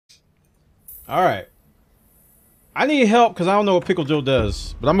Alright. I need help because I don't know what Pickle Joe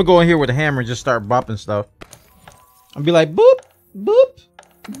does. But I'm going to go in here with a hammer and just start bopping stuff. I'll be like, boop, boop,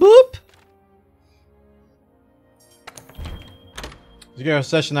 boop. You got a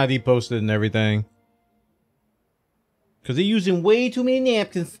session ID posted and everything. Because they're using way too many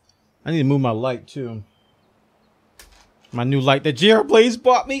napkins. I need to move my light too. My new light that JR Blaze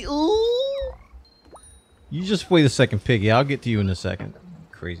bought me. Ooh. You just wait a second, Piggy. I'll get to you in a second.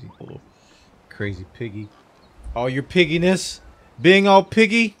 Crazy little crazy piggy. All your pigginess. Being all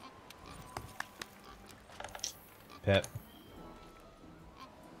piggy. Pet.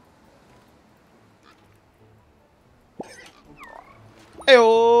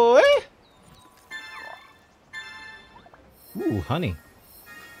 Hey-oh, eh? Ooh, honey.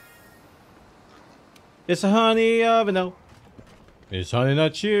 It's a honey oven, no. It's honey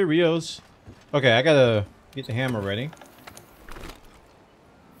nut Cheerios. Okay, I gotta get the hammer ready.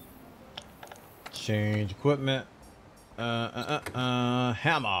 Change equipment. Hammer.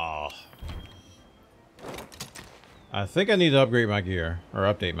 I think I need to upgrade my gear or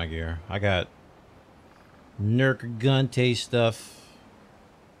update my gear. I got Nerkagante stuff.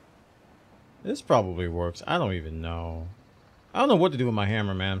 This probably works. I don't even know. I don't know what to do with my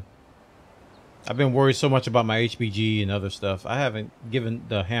hammer, man. I've been worried so much about my HPG and other stuff. I haven't given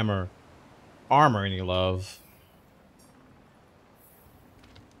the hammer armor any love.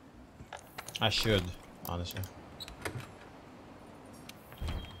 I should, honestly.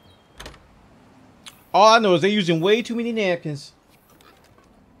 All I know is they're using way too many napkins.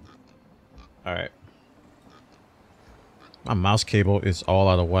 Alright. My mouse cable is all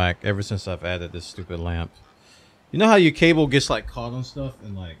out of whack ever since I've added this stupid lamp. You know how your cable gets like caught on stuff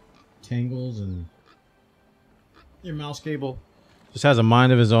and like tangles, and your mouse cable just has a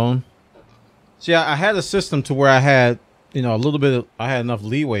mind of its own? See, I had a system to where I had, you know, a little bit of, I had enough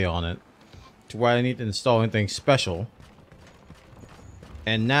leeway on it to where I didn't need to install anything special.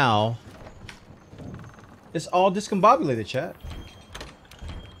 And now it's all discombobulated, chat.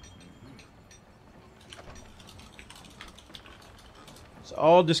 It's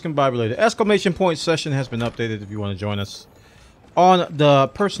all discombobulated. Exclamation point session has been updated if you want to join us on the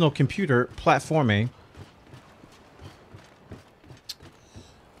personal computer platforming.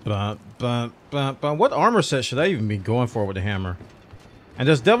 What armor set should I even be going for with the hammer? And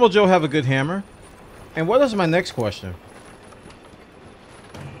does Devil Joe have a good hammer? And what is my next question?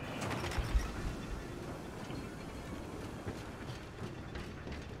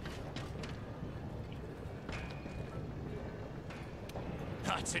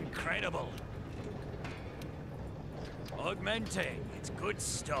 That's incredible. Augmenting, it's good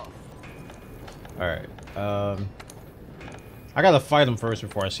stuff. Alright, I gotta fight him first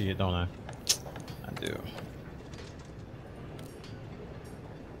before I see it, don't I? I do.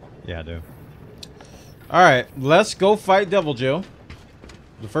 Yeah, I do. Alright, let's go fight Devil Joe.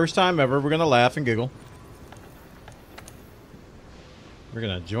 The first time ever, we're gonna laugh and giggle. We're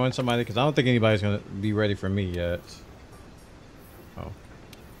gonna join somebody, because I don't think anybody's gonna be ready for me yet. Oh.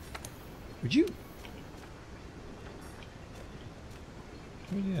 Would you?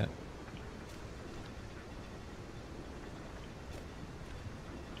 Where you at?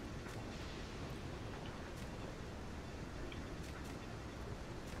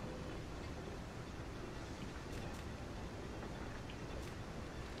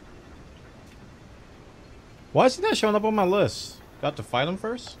 Why is he not showing up on my list? Got to fight him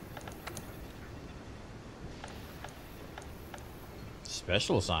first?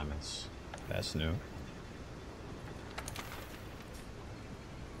 Special assignments. That's new.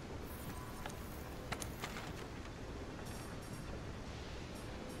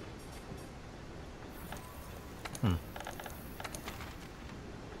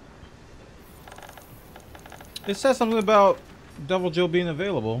 It says something about Devil Joe being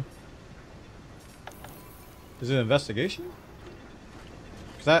available. Is it an investigation?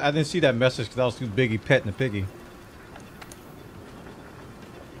 Because I didn't see that message because I was too busy petting the piggy.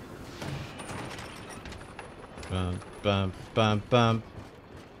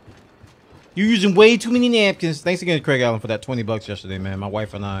 You're using way too many napkins. Thanks again, Craig Allen, for that $20 yesterday, man. My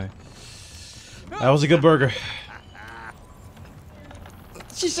wife and I. That was a good burger.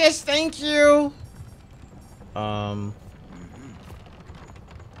 She says thank you.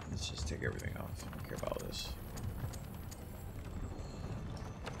 Let's just take everything off. I don't care about this.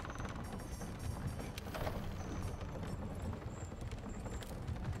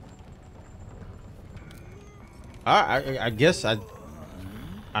 I guess I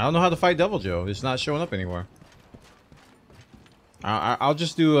don't know how to fight Devil Joe. It's not showing up anywhere. I'll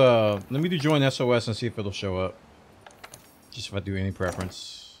just do let me do join SOS and see if it'll show up. Just if I do any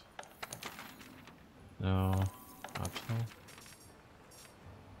preference. No. Optional.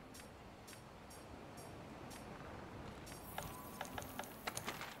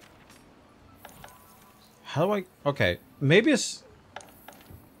 How do I... Okay. Maybe it's...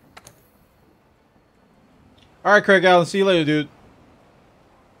 Alright, Craig Allen. See you later, dude.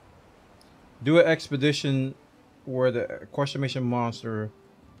 Do an expedition where the question mark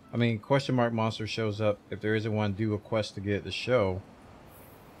monster shows up. If there isn't one, do a quest to get the show.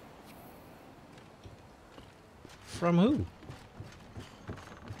 From who?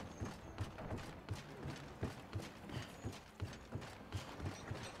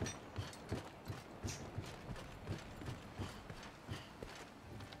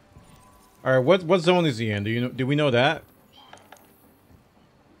 All right, what zone is he in? Do we know that?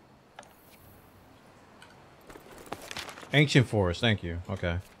 Ancient Forest, thank you.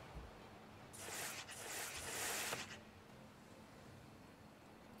 Okay.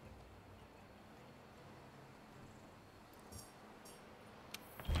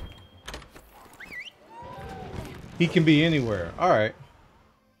 He can be anywhere. All right.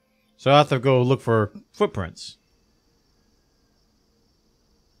 So I have to go look for footprints.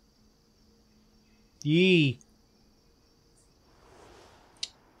 Yee.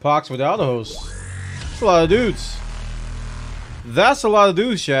 Pox without a host. That's a lot of dudes. That's a lot of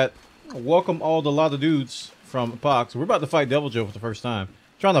dudes, chat. Welcome all the lot of dudes from Pox. We're about to fight Devil Joe for the first time.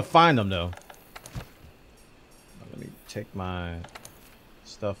 Trying to find them though. Let me take my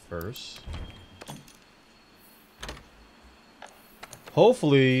stuff first.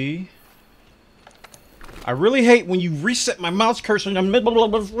 Hopefully. I really hate when you reset my mouse cursor in the middle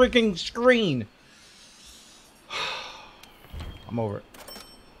of a freaking screen. I'm over it.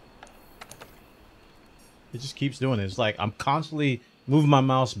 It just keeps doing it. It's like I'm constantly moving my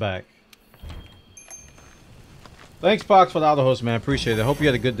mouse back. Thanks, Pox, for the auto host, man. Appreciate it. I hope you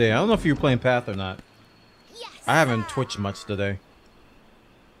had a good day. I don't know if you were playing Path or not. Yes, I haven't twitched much today.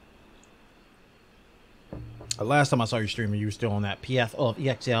 Last time I saw you streaming, you were still on that PF of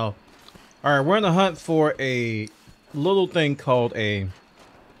EXL. Alright, we're on the hunt for a little thing called a...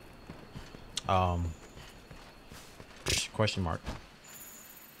 question mark.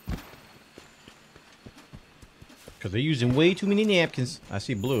 Because they're using way too many napkins. I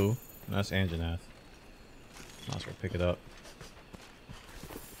see blue. That's Anjanath. Might as well pick it up.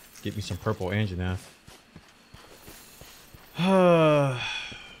 Get me some purple Anjanath.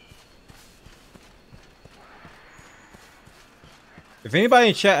 If anybody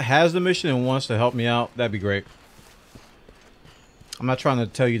in chat has the mission and wants to help me out, that'd be great. I'm not trying to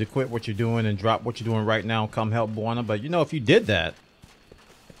tell you to quit what you're doing and drop what you're doing right now and come help Bwana, but you know, if you did that,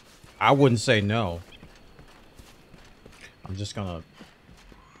 I wouldn't say no. I'm just gonna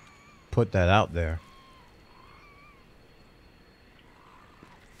put that out there.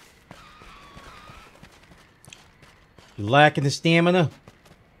 You lacking the stamina?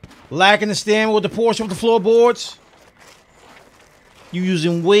 Lacking the stamina with the portion of the floorboards? You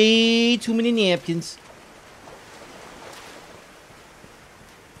using way too many napkins.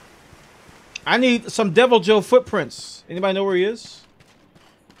 I need some Devil Joe footprints. Anybody know where he is?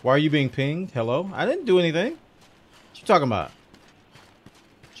 Why are you being pinged? Hello? I didn't do anything. What you talking about?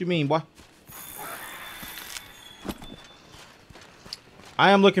 What you mean, boy?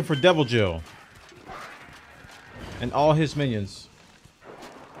 I am looking for Devil Joe. And all his minions.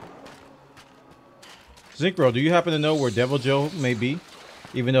 Zincro, do you happen to know where Devil Joe may be?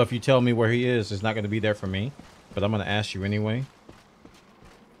 Even though if you tell me where he is, it's not going to be there for me. But I'm going to ask you anyway.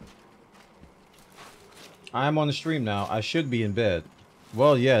 I am on the stream now. I should be in bed.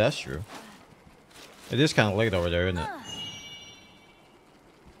 Well, yeah, that's true. It is kind of late over there, isn't it?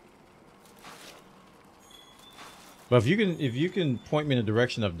 But if you can point me in the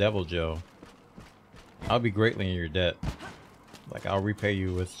direction of Devil Joe, I'll be greatly in your debt. Like, I'll repay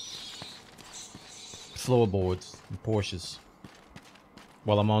you with floorboards and Porsches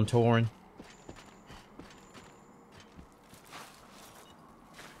while I'm on touring.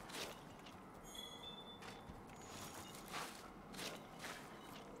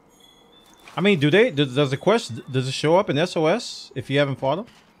 I mean, does the quest, does it show up in SOS if you haven't fought them?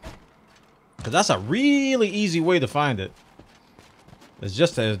 Because that's a really easy way to find it. It's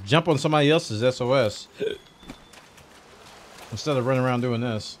just to jump on somebody else's SOS instead of running around doing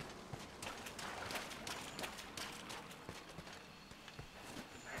this.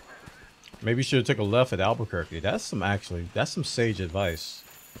 Maybe you should have took a left at Albuquerque. That's some sage advice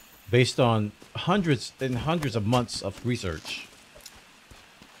based on hundreds and hundreds of months of research.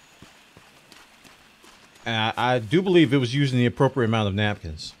 And I do believe it was using the appropriate amount of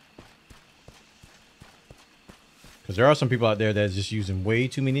napkins. Because there are some people out there that are just using way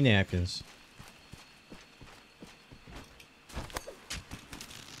too many napkins.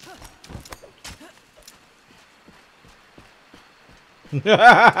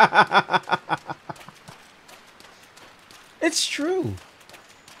 It's true.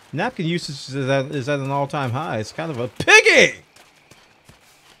 Napkin usage is at an all-time high. It's kind of a piggy.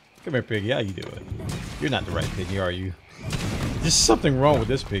 Come here, piggy. How you doing? You're not the right piggy, are you? There's something wrong with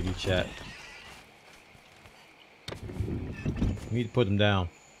this piggy, chat. We need to put him down.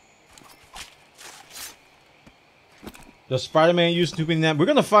 Does Spider-Man use too many napkins? We're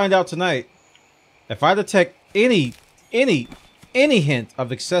gonna find out tonight. If I detect any hint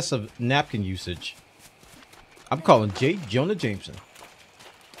of excessive napkin usage, I'm calling J. Jonah Jameson.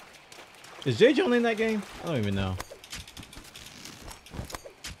 Is J. Jonah in that game? I don't even know.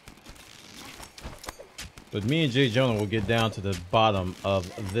 But me and J. Jonah will get down to the bottom of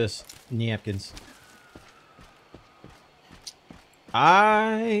this napkins.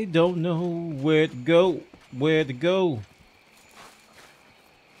 I don't know where to go. Where to go.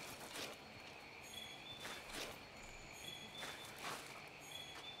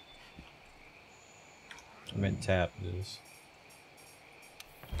 I meant tap this.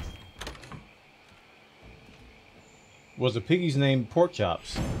 Was the piggy's name Pork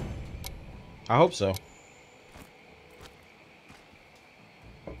Chops? I hope so.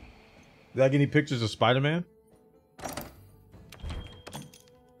 Did I get any pictures of Spider-Man?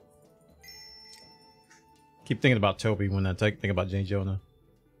 Keep thinking about Toby when I think about J. Jonah.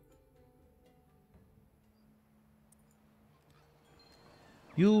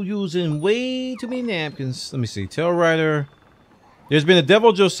 You using way too many napkins. Let me see. Tail Rider. There's been a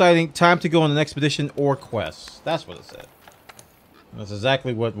Devil Joe sighting. Time to go on an expedition or quest. That's what it said. That's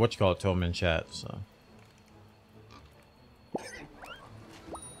exactly what you call it told me in chat. So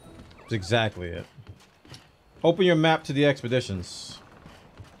that's exactly it. Open your map to the expeditions.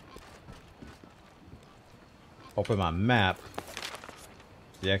 Open my map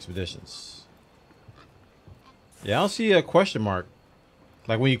to the expeditions. Yeah, I don't see a question mark.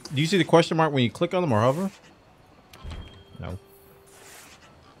 Like when you do you see the question mark when you click on them or hover? No.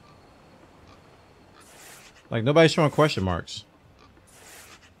 Like nobody's showing question marks.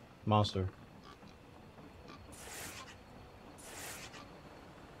 Monster.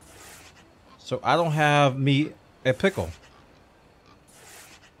 So I don't have me a pickle.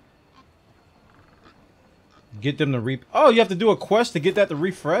 Get them to Oh, you have to do a quest to get that to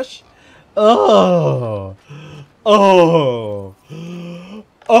refresh? Oh. Oh.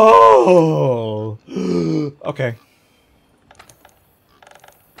 Oh. Okay.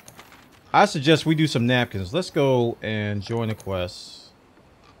 I suggest we do some napkins. Let's go and join a quest.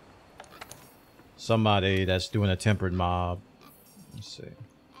 Somebody that's doing a tempered mob. Let's see.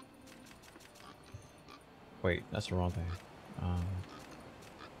 Wait, that's the wrong thing.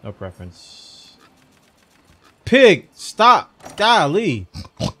 No preference. Pig! Stop! Golly!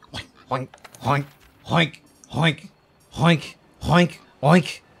 Hoink, hoink, hoink, hoink, hoink, hoink,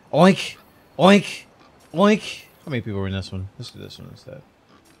 oink, oink, oink, oink. How many people are in this one? Let's do this one instead.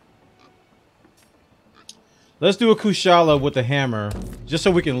 Let's do a Kushala with the hammer, just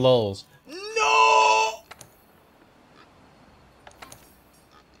so we can lulls. No!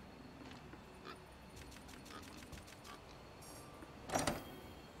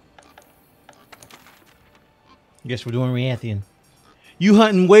 Guess we're doing Rathian. You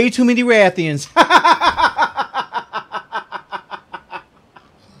hunting way too many Rathians.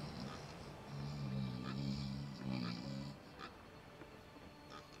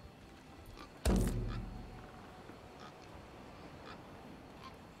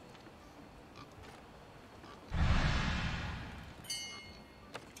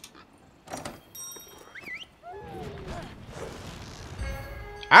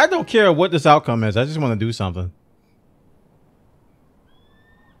 I don't care what this outcome is. I just want to do something.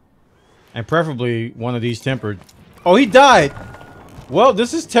 And preferably one of these tempered. Oh, he died. Well,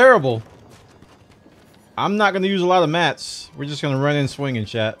 this is terrible. I'm not going to use a lot of mats. We're just going to run in swinging,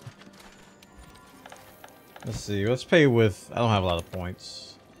 chat. Let's see. Let's pay with... I don't have a lot of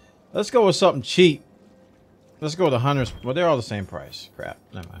points. Let's go with something cheap. Let's go with the Hunters. Well, they're all the same price. Crap.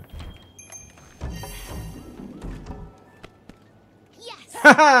 Never mind.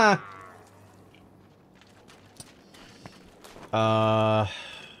 Yes.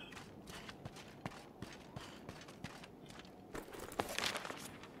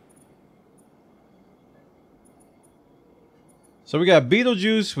 So we got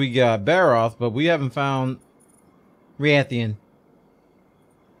Beetlejuice, we got Baroth, but we haven't found Rathian.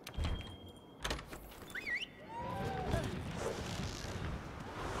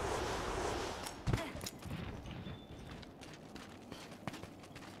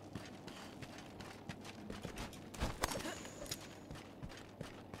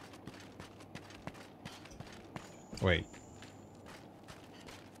 Wait.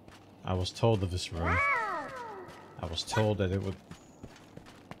 I was told of this room. I was told that it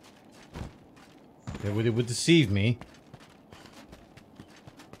would deceive me.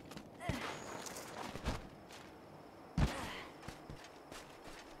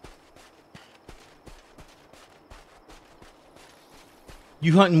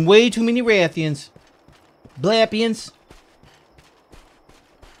 You hunting way too many Rathians. Blappians.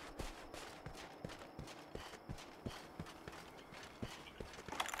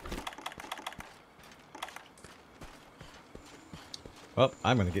 Well,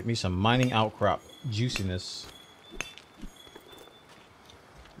 I'm gonna get me some mining outcrop juiciness.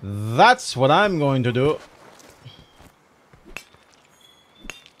 That's what I'm going to do.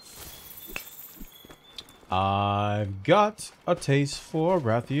 I've got a taste for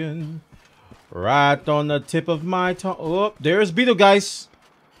Rathian right on the tip of my tongue. Oh, there's Beetlegeist.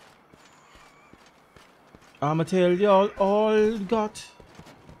 I'ma tell y'all all got.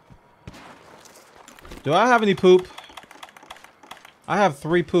 Do I have any poop? I have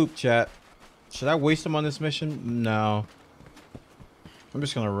 3 poop, chat. Should I waste them on this mission? No. I'm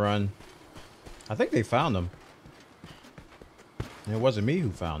just gonna run. I think they found them. It wasn't me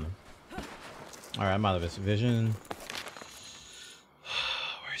who found them. Alright, I'm out of his vision.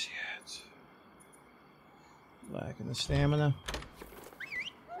 Where's he at? Lacking the stamina.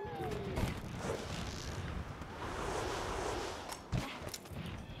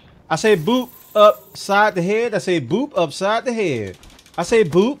 I say boop upside the head. I say boop upside the head. I say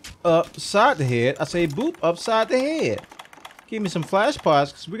boop upside the head. I say boop upside the head. Give me some flash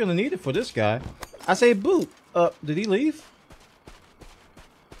pods because we're going to need it for this guy. I say boop up. Did he leave?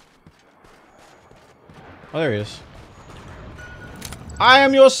 Oh, there he is. I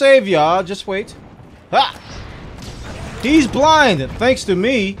am your savior. Just wait. Ha! He's blind thanks to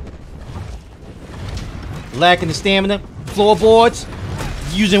me. Lacking the stamina. Floorboards.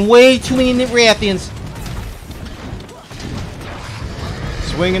 Using way too many Rathians.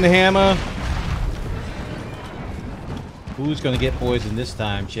 Swinging the hammer. Who's gonna get poisoned this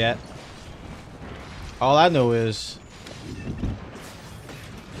time, chat? All I know is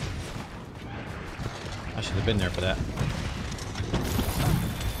I should have been there for that.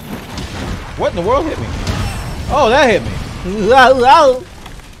 What in the world hit me? Oh, that hit me.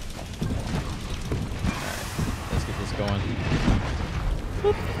 Let's get this going.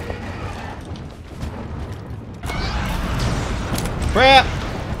 Crap!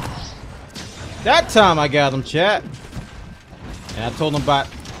 That time I got him, chat. And I told him about...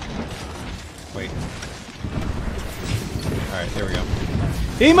 Wait. Alright, there we go.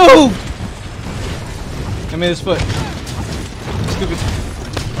 He moved! Give me his foot. Stupid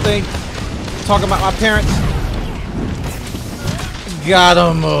thing. Talking about my parents. Got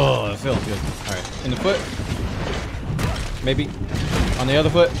him! Oh, it feels good. Alright, in the foot. Maybe. On the other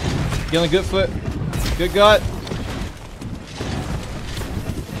foot. Get on the good foot. Good God.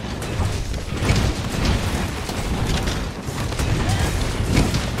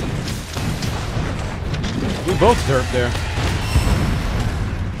 We both derped there.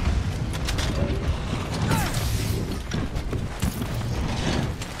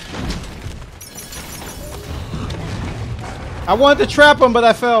 I wanted to trap him, but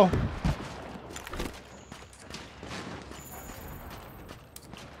I fell.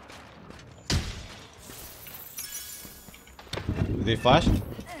 Did they flash?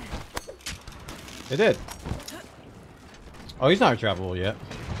 They did. Oh, he's not trappable yet.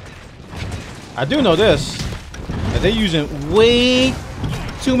 I do know this. That they're using way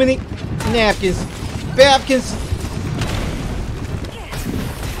too many napkins. Babkins.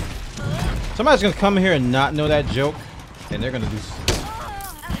 Somebody's gonna come here and not know that joke. And they're gonna do...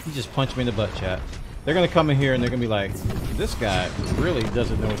 He just punched me in the butt, chat. They're gonna come in here and they're gonna be like, this guy really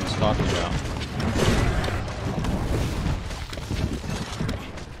doesn't know what he's talking about.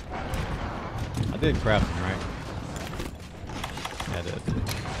 I did craft him, right? Yeah, I did.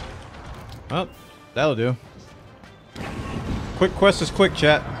 Well, that'll do. Quick quest is quick,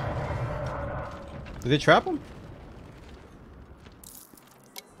 chat. Did they trap him?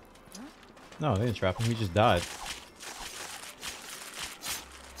 No, they didn't trap him. He just died.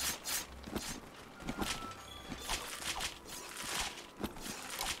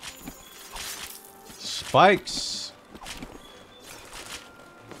 Spikes.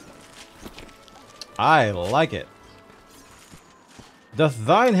 I like it. Doth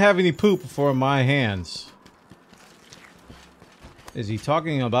thine have any poop for my hands? Is he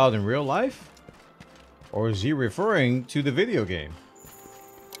talking about in real life? Or is he referring to the video game?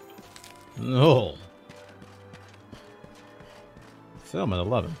 No. Film at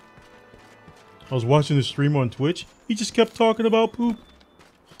 11. I was watching the stream on Twitch. He just kept talking about poop.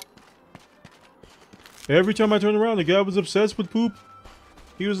 Every time I turned around, the guy was obsessed with poop.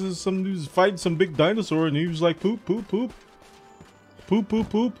 He was fighting some big dinosaur, and he was like, poop, poop, poop. Poop, poop,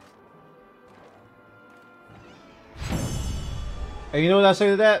 poop. Hey, you know what I say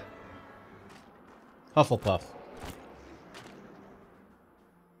to that? Hufflepuff.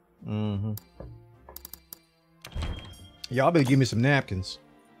 Mm-hmm. Y'all better give me some napkins.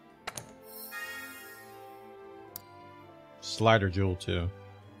 Slider jewel, too.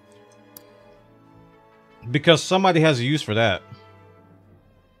 Because somebody has a use for that.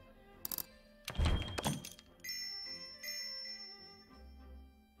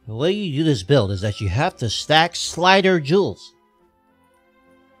 The way you do this build is that you have to stack slider jewels.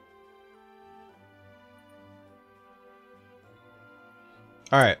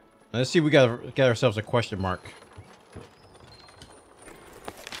 Alright. Let's see if we got ourselves a question mark.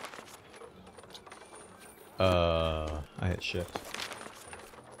 I hit shift.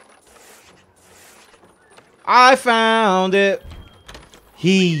 I found it.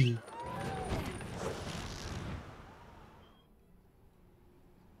 We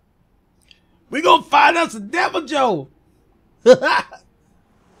gonna find us a devil Joe.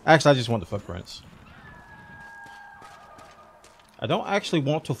 Actually, I just want the footprints. I don't actually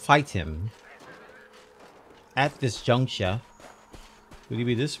want to fight him at this juncture. Would he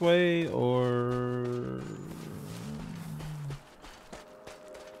be this way or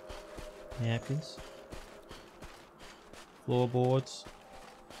napkins. floorboards?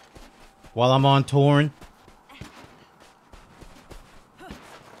 While I'm on touring.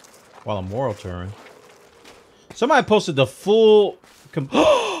 While I'm moral touring. Somebody posted the full.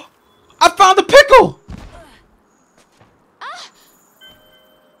 I found the pickle.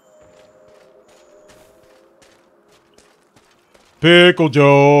 Pickle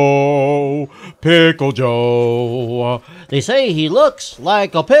Joe, Pickle Joe. They say he looks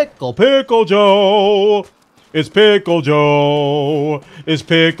like a pickle. Pickle Joe. It's Pickle Joe. It's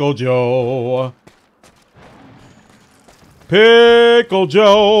Pickle Joe. Pickle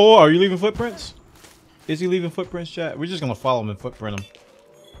Joe. Are you leaving footprints? Is he leaving footprints, chat? We're just gonna follow him and footprint him.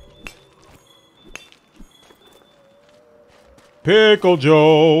 Pickle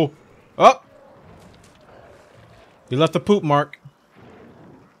Joe. Up. He left a poop mark.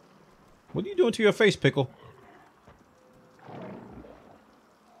 What are you doing to your face, Pickle?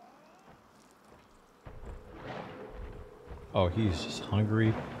 Oh, he's just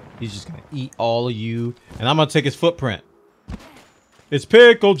hungry. He's just gonna eat all of you. And I'm gonna take his footprint. It's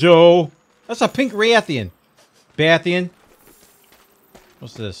Pickle Joe. That's a pink Rathian. Bathian.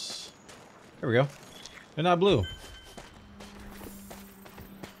 What's this? There we go. They're not blue.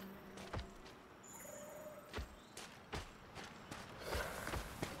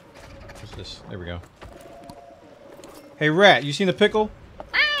 What's this? There we go. Hey, Rat, you seen the pickle?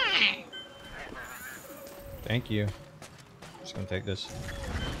 Thank you. Just gonna take this.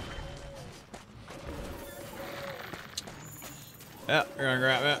 Yeah, we're gonna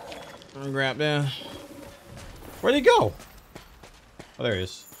grab that. I'm gonna grab that. Where'd he go? Oh, there he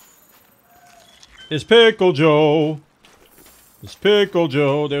is. It's Pickle Joe. It's Pickle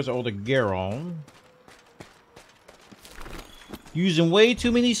Joe. There's old Garon. Using way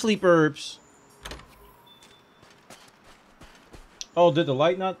too many sleep herbs. Oh, did the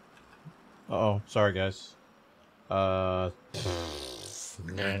light not? Uh-oh. Sorry, guys.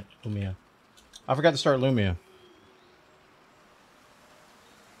 Lumia. I forgot to start Lumia.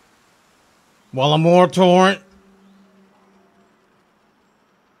 While I'm more torrent.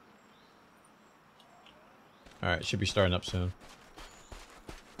 Alright, should be starting up soon.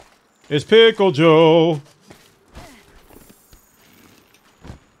 It's Pickle Joe.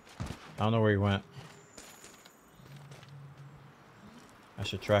 I don't know where he went. I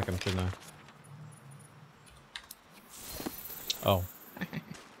should track him, shouldn't I? Oh.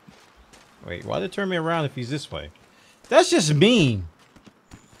 Wait, why did it turn me around if he's this way? That's just mean.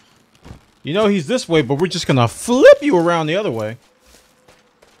 You know he's this way, but we're just gonna flip you around the other way.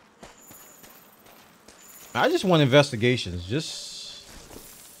 I just want investigations. Just...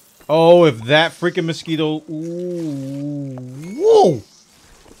 Oh, if that freaking mosquito... Ooh. Whoa!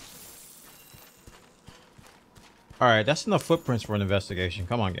 Alright, that's enough footprints for an investigation.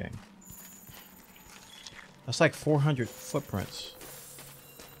 Come on, gang. That's like 400 footprints.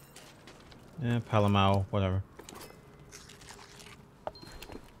 Eh, Palamao, whatever.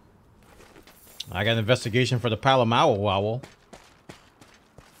 I got an investigation for the Palamao Wowel.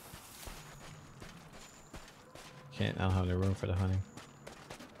 I don't have any room for the honey.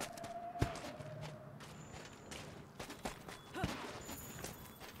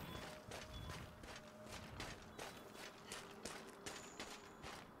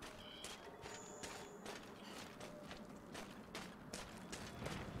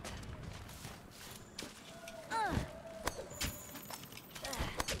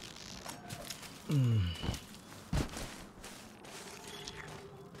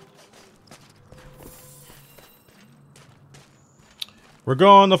 We're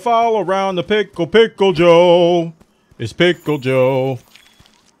gonna follow around the Pickle Joe. It's Pickle Joe.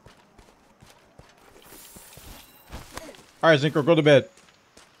 Alright, Zinker, go to bed.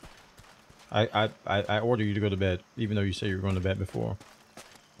 I order you to go to bed, even though you say you were going to bed before.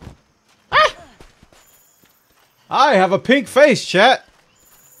 Ah! I have a pink face, chat.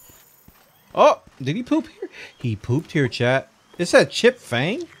 Oh, did he poop here? He pooped here, chat. It said chip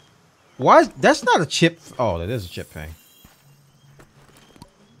fang? Why? That's not a chip. Oh, that is a chip fang.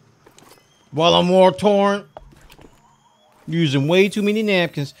 While I'm war torn. Using way too many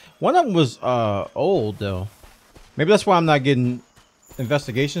napkins. One of them was old, though. Maybe that's why I'm not getting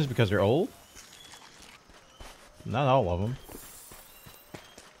investigations, because they're old. Not all of them.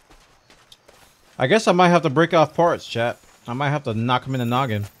 I guess I might have to break off parts, chat. I might have to knock them in the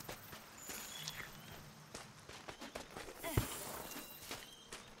noggin.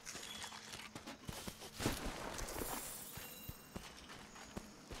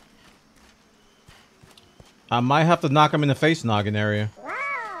 I might have to knock him in the face noggin area.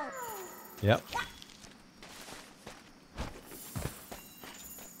 Yep.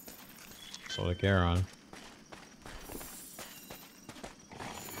 So the Garon.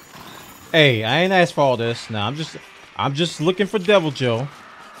 Hey, I ain't asked for all this. Nah, I'm just looking for Devil Joe.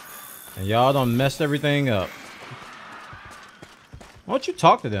 And y'all done messed everything up. Why don't you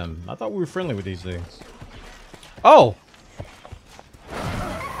talk to them? I thought we were friendly with these things. Oh!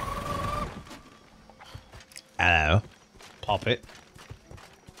 Hello. Pop it.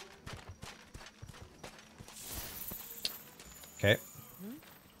 Okay.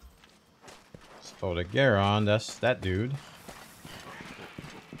 So the Garon, that's that dude.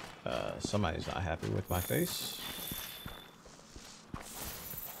 Somebody's not happy with my face.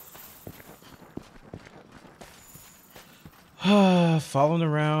 Following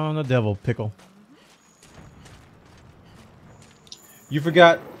around a devil pickle. You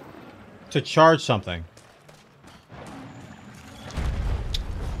forgot to charge something.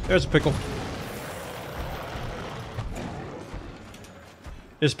 There's a pickle.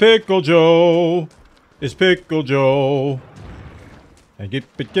 It's Pickle Joe. It's Pickle Joe. And get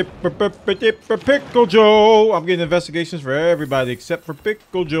Pickle Joe. I'm getting investigations for everybody except for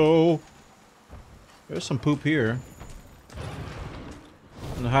Pickle Joe. There's some poop here.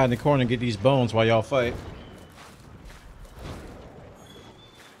 I'm gonna hide in the corner and get these bones while y'all fight.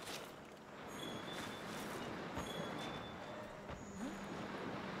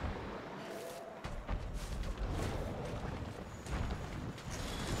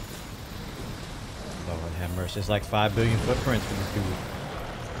 Lord have mercy. It's like 5 billion footprints for this dude.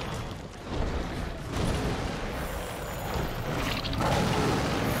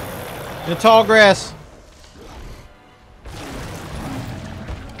 In the tall grass.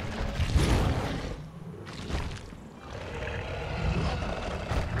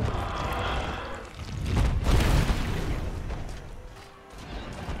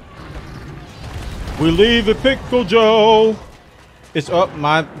 We leave the Pickle Joe. It's up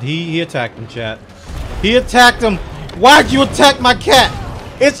my he attacked him, chat. He attacked him. Why'd you attack my cat?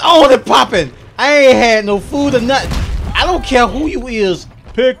 It's on and popping. I ain't had no food or nothing. I don't care who you is.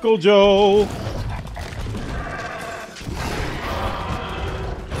 Pickle Joe.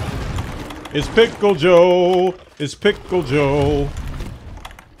 It's Pickle Joe. It's Pickle Joe.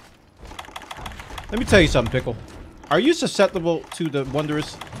 Let me tell you something, Pickle. Are you susceptible to the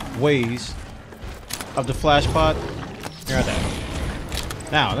wondrous ways of the flash pod? Here are they.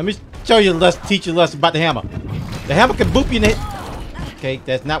 Now, let me show you a lesson, teach you a lesson about the hammer. The hammer can boop you in the head. Okay,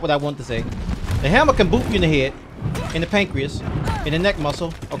 that's not what I want to say. The hammer can boop you in the head, in the pancreas, in the neck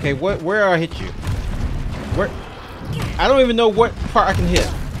muscle. Okay, where I hit you? Where? I don't even know what part I can hit.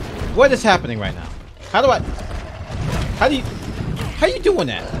 What is happening right now? How you doing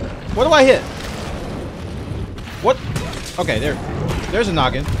that? What do I hit? What? Okay, there's a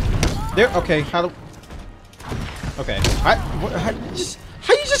noggin. There. Okay, okay.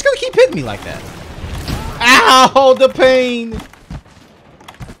 How you just gonna keep hitting me like that? Ow! The pain.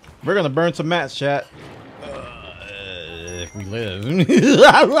 We're gonna burn some mats, chat. If we live.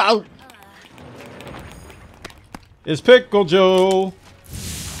 It's Pickle Joe.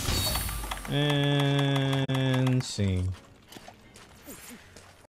 And scene.